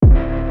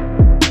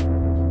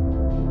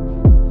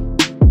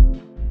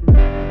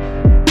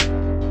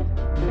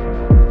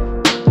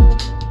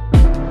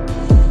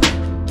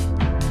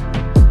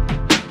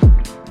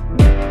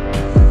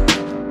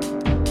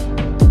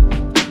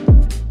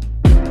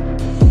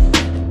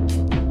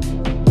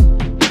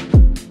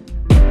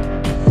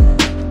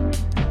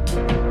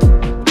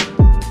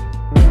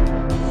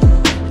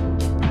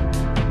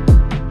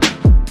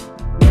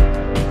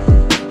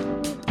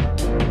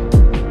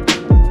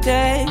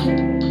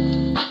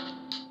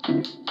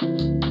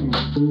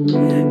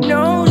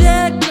No,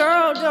 that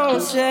girl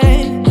don't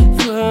stay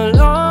for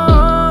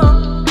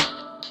long.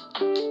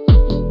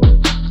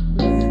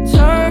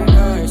 Turn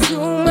her to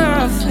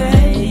my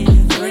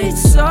favorite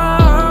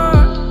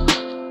song.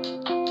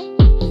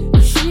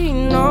 She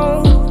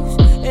knows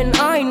and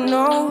I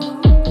know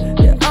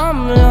that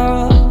I'm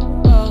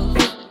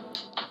loved.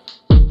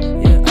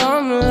 Yeah,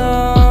 I'm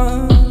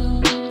loved.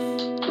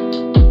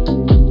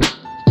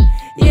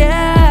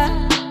 Yeah,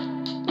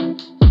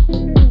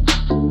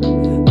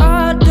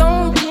 I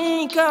don't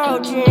think I'll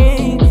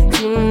drink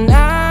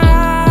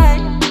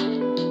tonight.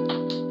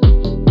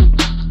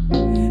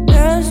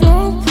 There's no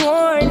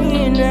point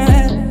in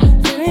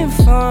having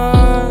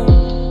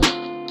fun,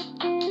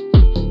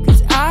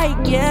 'cause I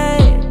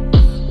get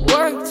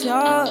worked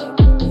up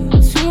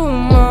too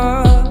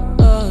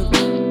much.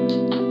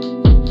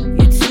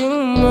 You're too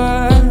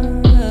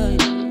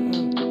much.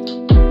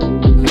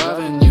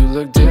 Loving you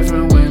look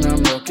different when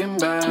I'm looking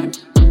back,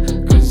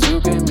 'cause you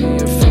gave me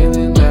a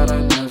feeling that I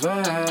never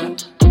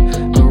had.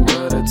 But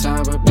we're the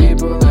type of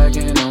people that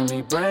can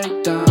only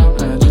break down.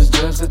 And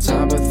just the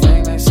type of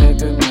thing they say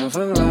could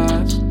never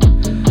last.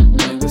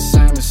 Make the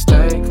same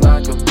mistake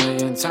like a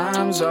million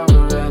times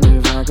over. And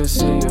if I could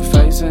see your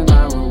face and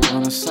I would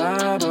wanna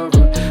slide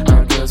over,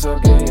 I guess I'll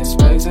get your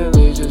space, at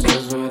least it's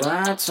just what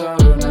I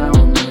told her. Now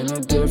I'm in a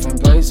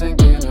different place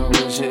thinking I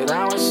wish that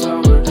I was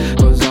sober.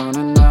 Was on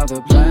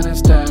another planet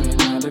staring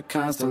at a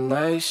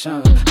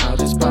constellation. I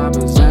just pop a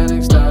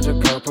Xanax, dodge a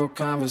couple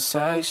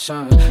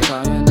conversations.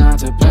 Trying not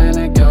to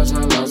panic cause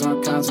I lost my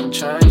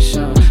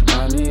concentration.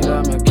 I need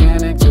a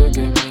mechanic to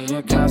give me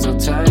a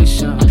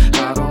consultation.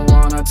 I don't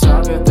wanna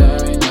talk if there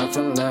ain't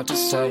nothing left to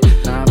say.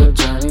 Now the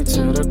journey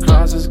to the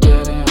cross is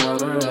getting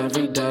harder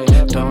every day.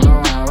 Don't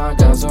know how I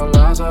got so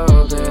lost.